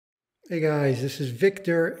Hey guys, this is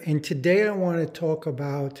Victor, and today I want to talk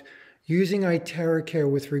about using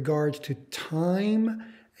iTeraCare with regards to time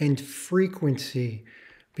and frequency,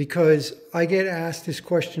 because I get asked this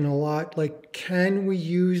question a lot, like, can we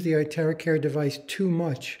use the iTeraCare device too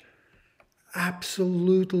much?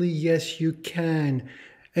 Absolutely, yes, you can.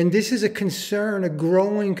 And this is a concern, a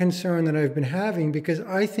growing concern that I've been having, because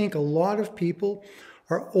I think a lot of people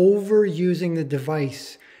are overusing the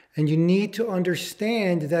device. And you need to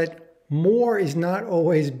understand that more is not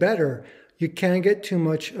always better. You can't get too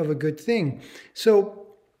much of a good thing. So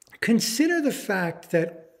consider the fact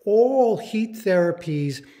that all heat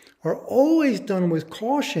therapies are always done with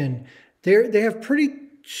caution. They have pretty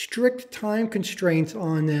strict time constraints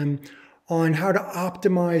on them on how to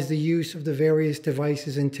optimize the use of the various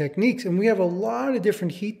devices and techniques. And we have a lot of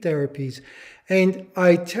different heat therapies, and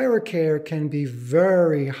iTeraCare can be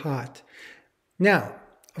very hot. Now,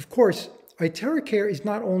 of course, iTeraCare is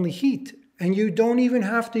not only heat, and you don't even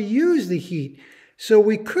have to use the heat. So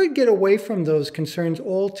we could get away from those concerns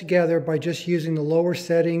altogether by just using the lower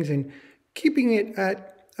settings and keeping it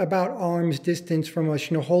at about arm's distance from us,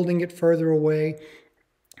 holding it further away,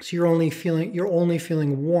 so you're only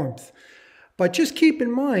feeling warmth. But just keep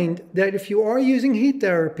in mind that if you are using heat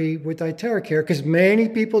therapy with iTeraCare, because many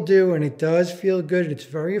people do, and it does feel good, it's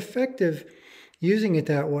very effective using it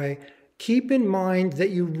that way, keep in mind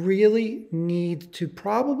that you really need to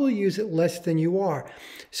probably use it less than you are.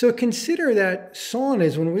 So consider that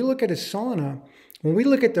saunas, when we look at a sauna, when we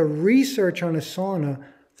look at the research on a sauna,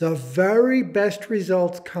 the very best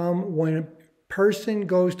results come when a person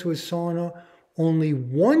goes to a sauna only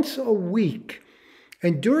once a week.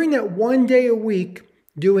 And during that 1 day a week,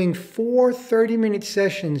 doing 4 30-minute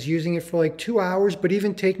sessions, using it for like 2 hours, but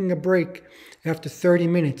even taking a break after 30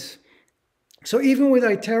 minutes. So even with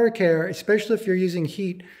iTeraCare, especially if you're using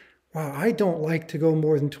heat, wow, I don't like to go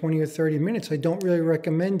more than 20 or 30 minutes. I don't really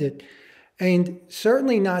recommend it. And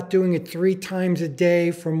certainly not doing it 3 times a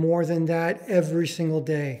day for more than that every single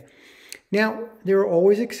day. Now, there are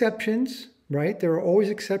always exceptions, right? There are always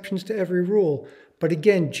exceptions to every rule. But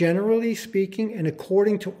again, generally speaking, and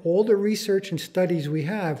according to all the research and studies we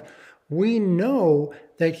have, we know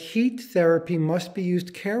that heat therapy must be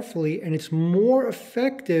used carefully, and it's more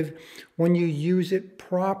effective when you use it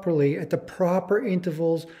properly at the proper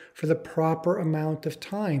intervals for the proper amount of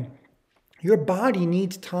time. Your body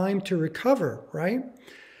needs time to recover, right?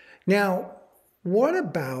 Now, what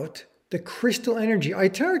about the crystal energy?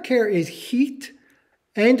 iTeraCare is heat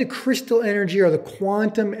and the crystal energy, or the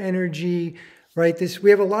quantum energy, right? We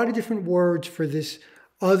have a lot of different words for this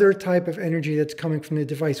other type of energy that's coming from the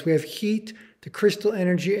device. We have heat, the crystal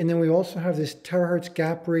energy, and then we also have this terahertz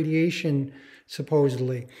gap radiation,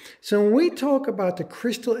 supposedly. So when we talk about the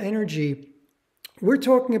crystal energy, we're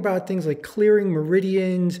talking about things like clearing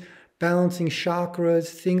meridians, balancing chakras,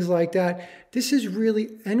 things like that. This is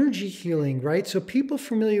really energy healing, right? So people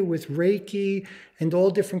familiar with Reiki and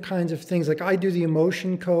all different kinds of things, like I do the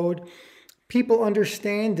Emotion Code, people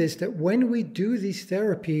understand this, that when we do these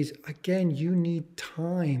therapies, again, you need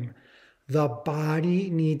time. The body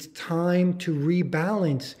needs time to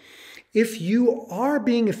rebalance. If you are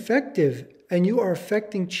being effective and you are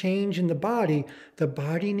affecting change in the body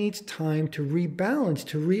needs time to rebalance,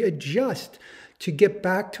 to readjust, to get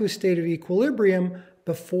back to a state of equilibrium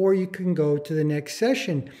before you can go to the next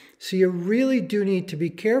session. So you really do need to be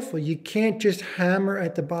careful. You can't just hammer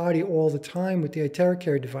at the body all the time with the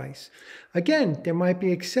iTeraCare device. Again, there might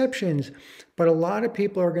be exceptions, but a lot of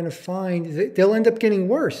people are going to find that they'll end up getting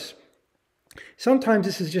worse. Sometimes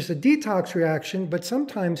this is just a detox reaction, but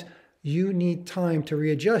sometimes you need time to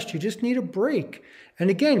readjust. You just need a break. And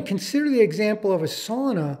again, consider the example of a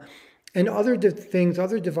sauna and other things,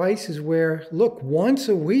 other devices where, look, once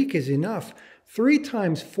a week is enough. 3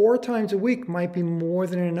 times, 4 times a week might be more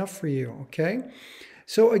than enough for you, okay?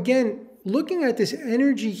 So again, looking at this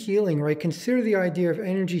energy healing, right? Consider the idea of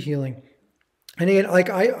energy healing. And again, like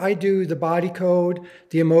I do the body code,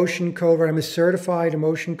 the emotion code, right? I'm a certified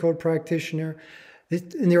emotion code practitioner.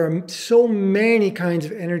 And there are so many kinds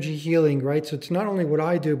of energy healing, right? So it's not only what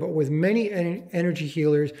I do, but with many energy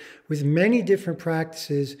healers, with many different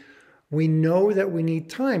practices, we know that we need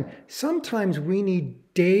time. Sometimes we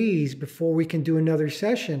need days before we can do another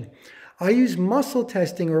session. I use muscle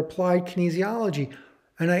testing or applied kinesiology,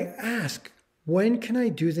 and I ask, when can I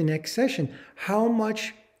do the next session? How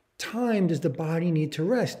much time does the body need to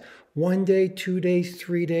rest? 1 day, 2 days,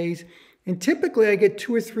 3 days? And typically I get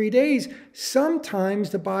 2 or 3 days. Sometimes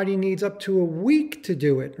the body needs up to a week to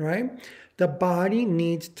do it, right? The body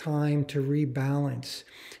needs time to rebalance.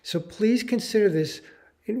 So please consider this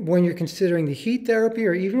when you're considering the heat therapy,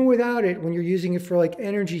 or even without it, when you're using it for like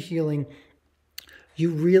energy healing, you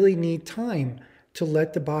really need time to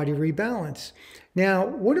let the body rebalance. Now,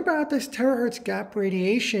 what about this terahertz gap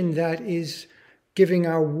radiation that is giving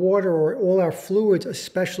our water or all our fluids a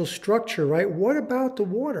special structure, right? What about the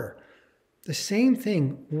water? The same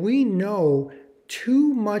thing. We know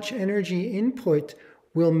too much energy input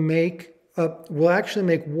will actually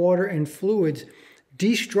make water and fluids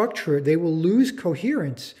destructure. They will lose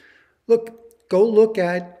coherence. Go look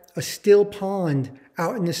at a still pond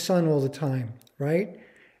out in the sun all the time, right?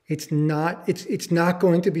 It's not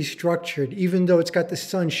going to be structured, even though it's got the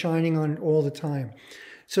sun shining on it all the time.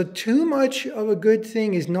 So too much of a good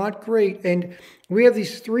thing is not great. And we have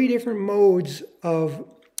these 3 different modes of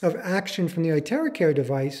action from the iTeraCare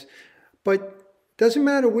device, but doesn't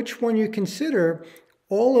matter which one you consider,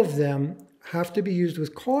 all of them have to be used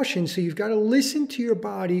with caution. So you've got to listen to your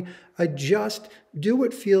body, adjust, do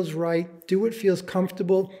what feels right, do what feels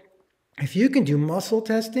comfortable. If you can do muscle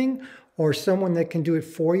testing or someone that can do it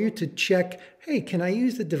for you to check, hey, can I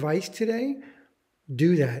use the device today?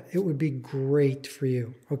 Do that. It would be great for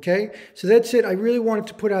you. Okay? So that's it. I really wanted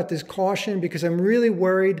to put out this caution because I'm really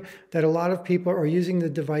worried that a lot of people are using the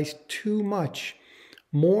device too much.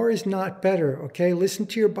 More is not better. Okay? Listen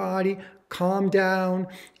to your body, calm down,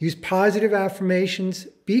 use positive affirmations,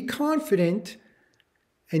 be confident,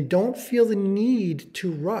 and don't feel the need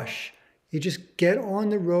to rush. You just get on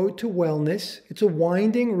the road to wellness. It's a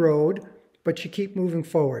winding road, but you keep moving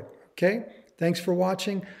forward. Okay? Thanks for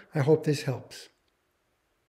watching. I hope this helps.